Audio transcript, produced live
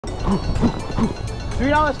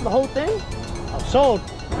$3 for the whole thing? I'm sold.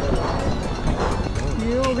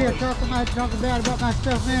 You over here talking bad about my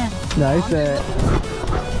stuff, man. No, he said.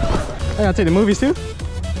 I gotta take the movies too?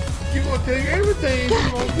 You gonna take everything. You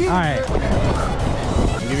gonna get Alright.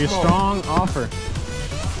 I'll give you a strong offer.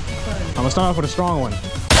 I'm gonna start off with a strong one.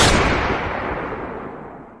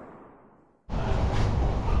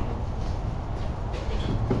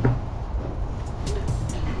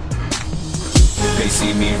 They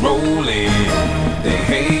see me rolling, they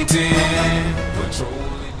hating, patrolling.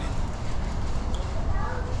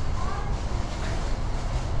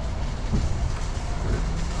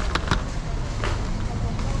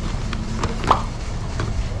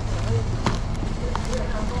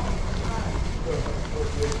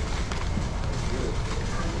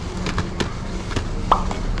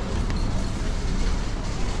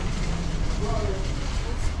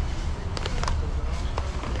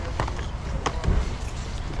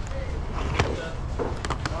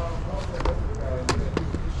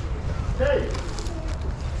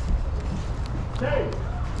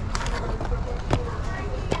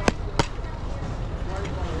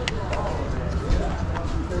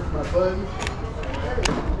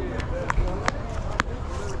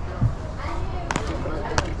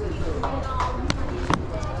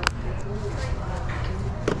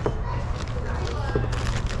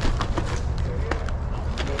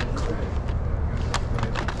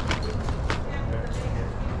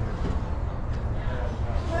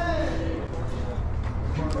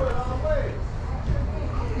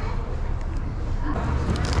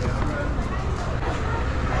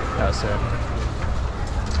 That's it.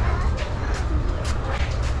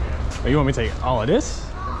 Oh, you want me to take all of this?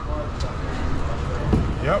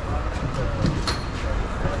 Yep.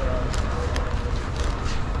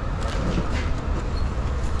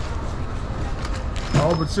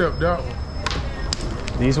 All except that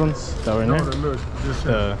one. These ones that were in No, there? look, this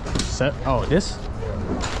The set? Oh, this?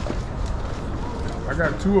 I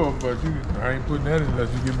got 2 of them, but I ain't putting that in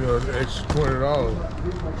unless you give me an extra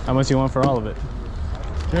 $20. How much you want for all of it?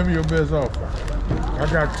 Tell me your best offer. I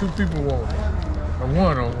got 2 people wanting it. And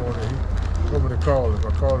one don't want it. He told me to call him.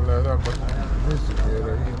 I called him last night, but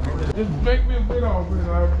just make me a bid offer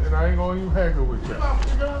and I ain't gonna even haggle with you.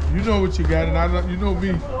 You know what you got, and you know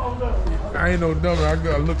me. I ain't no dummy. I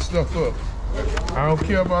gotta look stuff up. I don't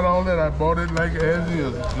care about all that. I bought it like as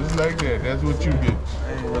is, just like that. That's what you get.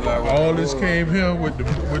 All this came here with the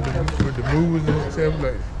moves and stuff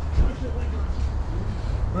like that.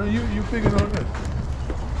 Well, you figured on this.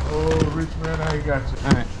 Oh, rich man, I ain't got you.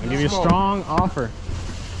 All right, I'll give you a strong offer.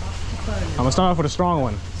 I'm gonna start off with a strong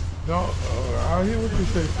one. No, I'll hear what you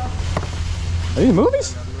say. Are these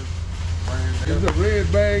movies? There's a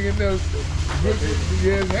red bag in there.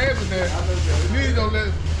 Yeah, it's half in there. Please don't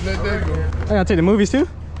let that go. I gotta take the movies too?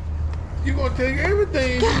 You gonna take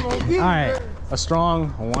everything. You gonna get All right, a strong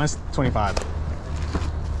 125.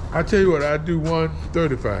 I tell you what, I do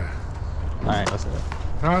 135. All right, let's do it.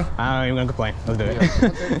 Huh? I ain't even gonna complain. Let's do it.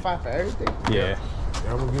 135 for everything? Yeah.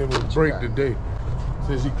 I'm gonna give him a break today.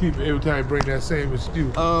 Since you keep every time you bring that same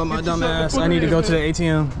excuse. Oh, my dumb ass. I need to go to the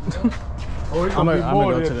ATM. Oh, it's gonna be I'm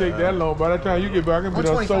more gonna go than to take the, that long. By the time you get back, I'm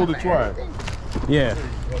gonna be sold it twice. Yeah.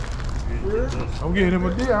 I'm getting him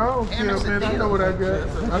a deal. I don't care, man. I know what I got.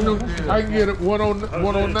 I know I can get it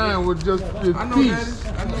 109 with just this piece.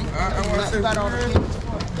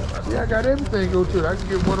 Yeah, I got everything go to it. I can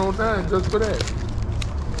get 109 just for that.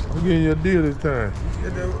 I'm getting you a deal this time.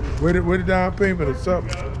 Where the down payment or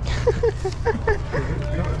something?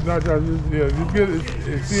 Not just, yeah, you get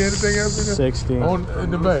it. See anything else in there? 60.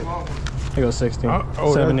 In the back. I go 60.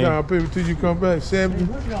 Oh, 70. that's down payment till you come back. 70.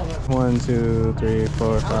 1, 2, 3,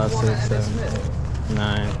 4, 5, 6, 7,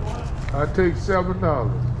 9. I take $7.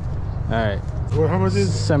 All right. Well, how much is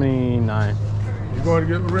it? 79. You going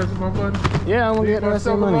to get the rest of my money? Yeah, I'm gonna get the rest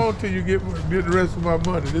of the money. Alone till you get the rest of my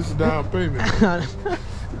money. This is down payment.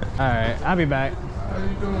 All right, I'll be back. How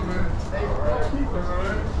you doing, man?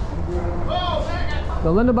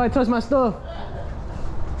 Don't let nobody touch my stuff.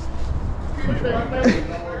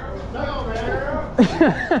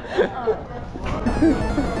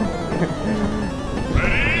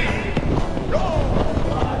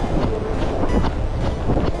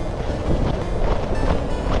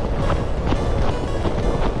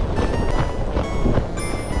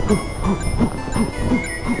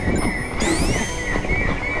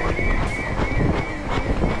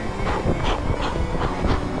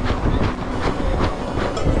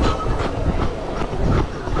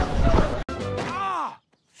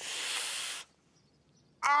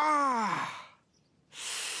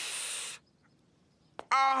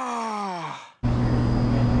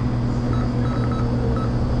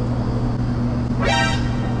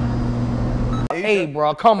 Hey,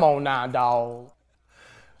 bro, come on now, dog.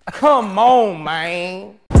 Come on,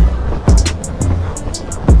 man.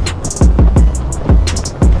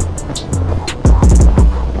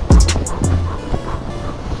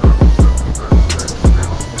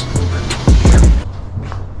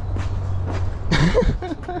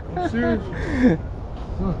 Serious?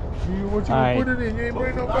 What you gonna put it in? You ain't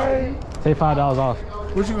bring no bag? Say $5 off.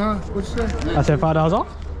 What you say? I said $5 off?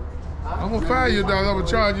 I'm gonna fire you, dog. I'm gonna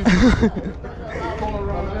charge you.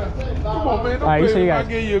 Come on, man. Alright, you say you got. I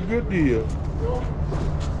gave you a good deal.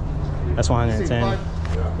 That's 110.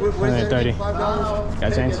 130.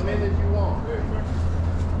 Got change?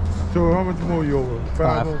 So how much more you over?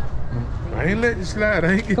 5 more? I ain't letting you slide.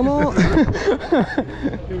 I ain't getting. Come on. I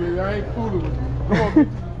ain't fooling with you. Come on,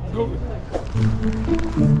 go.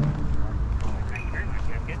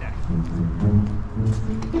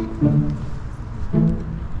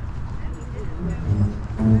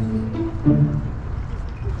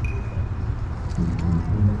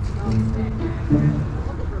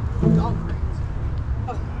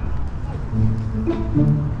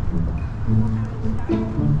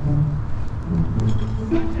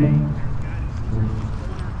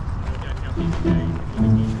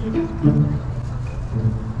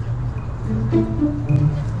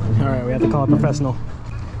 All right, we have to call a professional.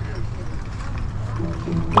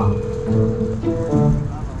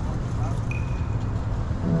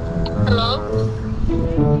 Hello?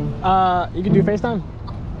 You can do FaceTime?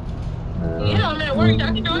 Yeah, I'm at work.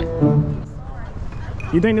 I can do it.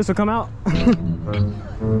 You think this will come out? What is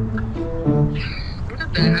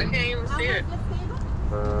that? I can't even see it.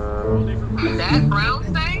 That brown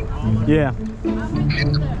stain? Yeah.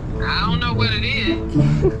 I don't know what it is.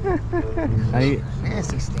 I need.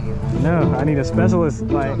 Nasty stain. No, I need a specialist.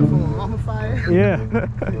 Like. On fire. Yeah.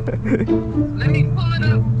 Let me pull it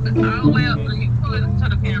up. All the way up. Let me pull it to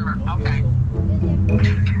the camera. Okay.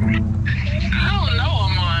 I don't know,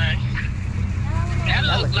 Amon. That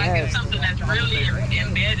looks like it's something that's really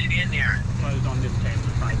embedded in there.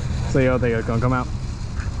 So you don't think it's gonna come out?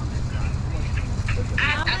 I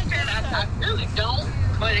said I really don't.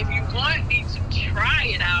 But if you want me to try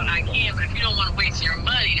it out, I can. But if you don't want to waste your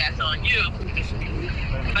money, that's on you.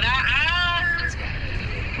 But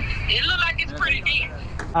it looks like it's pretty deep.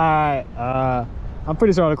 Alright, I'm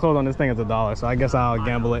pretty sure the close on this thing is $1, so I guess I'll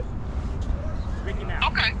gamble it.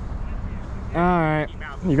 Okay. Alright.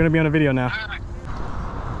 You're gonna be on the video now. All right.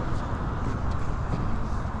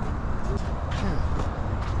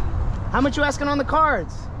 How much you asking on the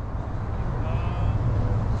cards?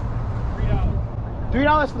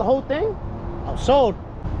 $3 for the whole thing? Oh, sold.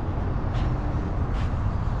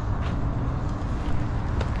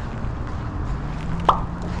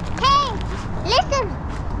 Hey, listen.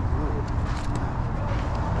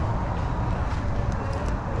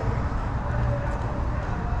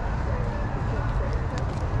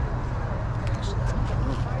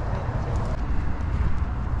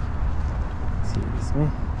 Excuse me.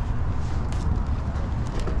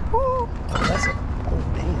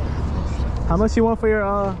 How much you want for your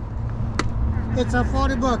It's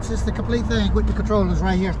 $40. It's the complete thing with the controllers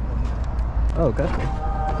right here. Oh, okay.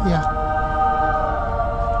 Yeah.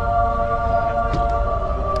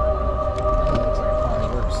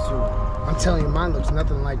 I'm telling you, mine looks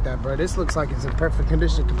nothing like that, bro. This looks like it's in perfect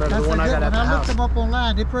condition compared to That's the one a I good got at one. the I looked house. them up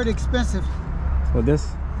online. They're pretty expensive. What, this?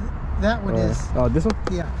 That one is. Oh, this one?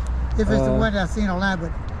 Yeah. If it's the one that I've seen online,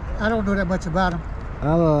 but I don't know that much about them.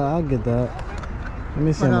 I'll get that. Let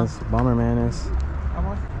me see how this Bomberman is.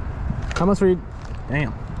 How much were you?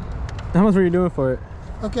 Damn. How much were you doing for it?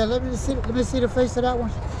 Okay, let me see the face of that one.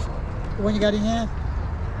 The one you got in your hand.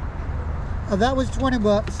 Oh, that was $20.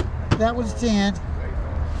 That was 10.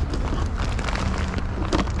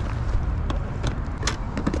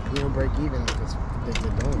 You don't break even if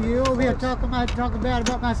they're doing. You over here talking bad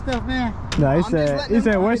about my stuff, man. No, he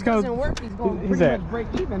said worst comes. He said break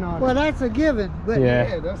even on Well, that's a given. But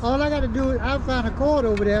Yeah. all I got to do is I found a cord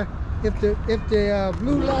over there. If the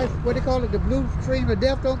blue light, what they call it, the blue stream of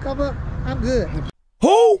death don't come up, I'm good.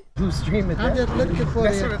 Who? Who's streaming I'm that? just looking for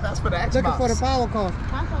That's for the Xbox. looking for the power cord.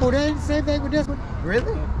 Oh, they ain't the same thing with this one.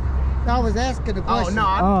 Really? I was asking the Oh question. no.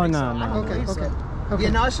 I Oh, don't think no, so. no. I don't Okay, believe so. okay. Okay. Yeah,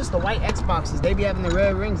 no, it's just the white Xboxes. They be having the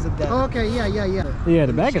red rings of death. Okay, yeah. Yeah,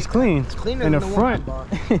 the back is clean. It's cleaner In the than the front, one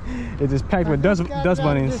it's just packed with dust Got down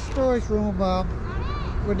bunnies. This storage room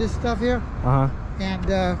with this stuff here,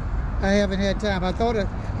 and I haven't had time. I thought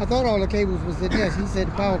all the cables was in this. He said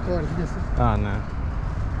the power cord is missing. Oh no.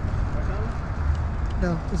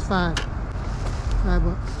 No, it's $5.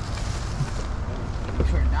 $5. For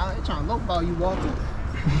 $1, they're trying to lowball you, Walter.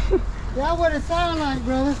 That's what it sound like,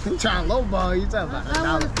 brother. You trying to lowball, you talking about That's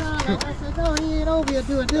what it sound like. I said, no, he ain't over here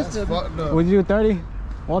doing this to me. fucked up. Would you do 30,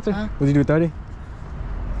 Walter? Huh? Would you do 30?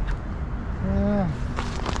 Yeah.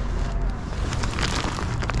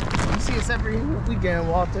 You see us every weekend,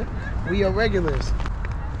 Walter. We are regulars.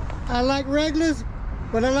 I like regulars,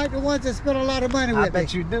 but I like the ones that spend a lot of money with me. I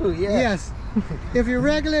bet you do, yeah. Yes. If you're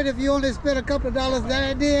regular, if you only spend a couple of dollars that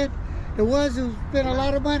I did, the ones who spend a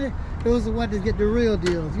lot of money, those are the ones that get the real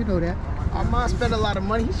deals. You know that. Our mom spend a lot of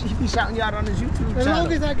money. He be shouting you out on his YouTube As channel.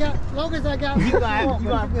 long as I got, you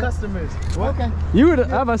gonna have customers. Okay. You were the, I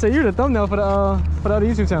was about to say, you were the thumbnail for the other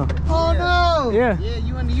YouTube channel. Oh no. Yeah. Yeah,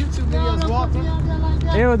 you in the YouTube Y'all videos, don't Walter. put me out there like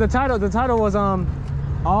that. It was the title. The title was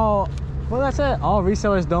all, what did I say? All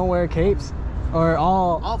resellers don't wear capes, or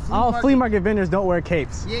all flea market vendors don't wear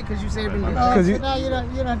capes. Yeah, because you saving the Cause you- now you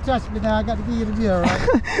done touched me. Now I got to give you the deal,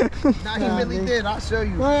 right? Nah, he really did. I'll show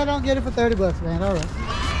you. Well, I don't get it for $30, man. All right.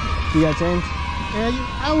 You got change? Yeah,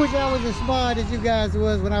 I wish I was as smart as you guys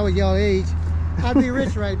was when I was your age. I'd be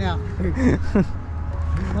rich right now.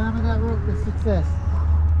 Climbing that rope with success.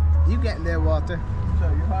 You getting there, Walter.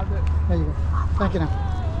 There you go. Thank you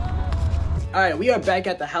now. Alright, we are back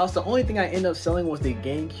at the house. The only thing I ended up selling was the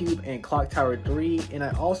GameCube and Clock Tower 3, and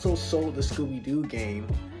I also sold the Scooby-Doo game,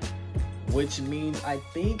 which means I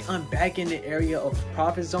think I'm back in the area of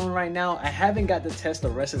profit zone right now. I haven't got to test the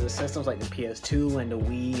rest of the systems like the PS2 and the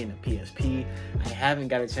Wii and the PSP. I haven't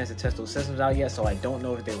got a chance to test those systems out yet, so I don't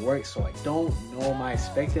know if they work, so I don't know my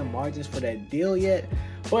expected margins for that deal yet,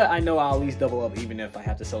 but I know I'll at least double up even if I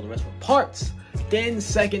have to sell the rest for parts. Then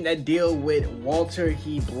second, that deal with Walter,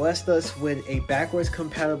 he blessed us with a backwards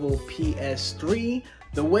compatible PS3.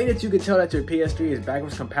 The way that you can tell that your PS3 is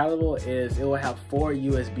backwards compatible is it will have 4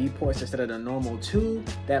 USB ports instead of the normal 2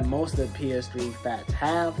 that most of the PS3 fats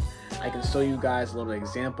have. I can show you guys a little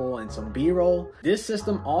example and some B-roll. This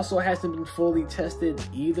system also hasn't been fully tested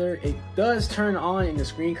either. It does turn on and the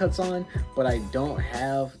screen cuts on, but I don't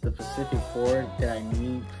have the specific port that I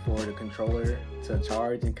need for the controller to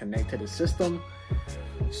charge and connect to the system.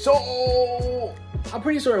 So I'm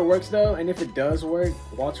pretty sure it works though, and if it does work,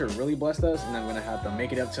 Walter really blessed us, and I'm gonna have to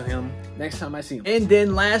make it up to him next time I see him. And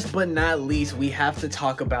then last but not least, we have to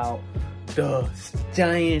talk about the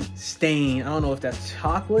giant stain. I don't know if that's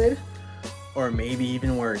chocolate or maybe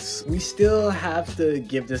even worse. We still have to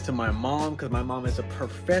give this to my mom because my mom is a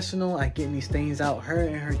professional at getting these stains out. Her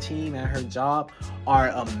and her team at her job are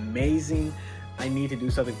amazing. I need to do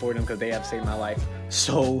something for them because they have saved my life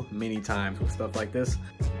so many times with stuff like this.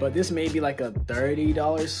 But this may be like a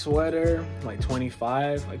 $30 sweater, like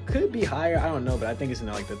 $25. It could be higher, I don't know, but I think it's in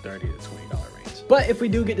like the $30 to $20 range. But if we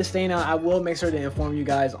do get the stain out, I will make sure to inform you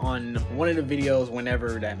guys on one of the videos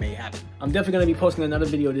whenever that may happen. I'm definitely gonna be posting another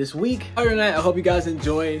video this week. Other than that, I hope you guys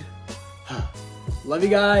enjoyed. Love you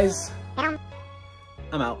guys. I'm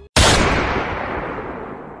out.